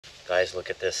Guys, look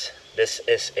at this. This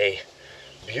is a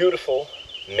beautiful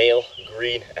male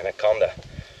green anaconda.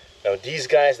 Now these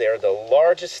guys, they are the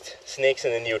largest snakes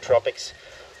in the neotropics,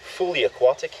 fully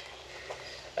aquatic.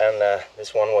 And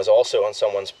this one was also on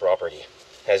someone's property.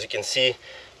 As you can see,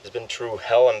 it's been through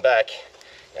hell and back.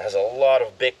 It has a lot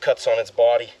of big cuts on its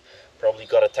body. Probably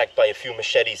got attacked by a few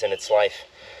machetes in its life.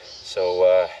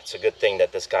 So it's a good thing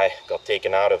that this guy got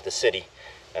taken out of the city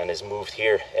and is moved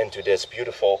here into this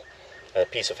beautiful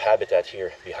piece of habitat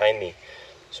here behind me.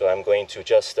 So I'm going to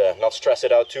just not stress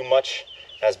it out too much.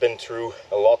 It has been through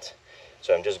a lot.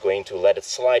 So I'm just going to let it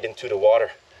slide into the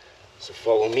water. So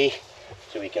follow me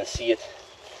so we can see it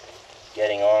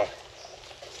getting on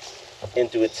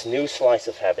into its new slice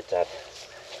of habitat.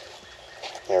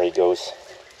 There he goes.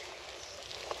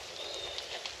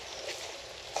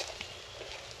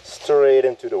 Straight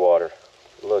into the water.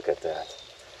 Look at that.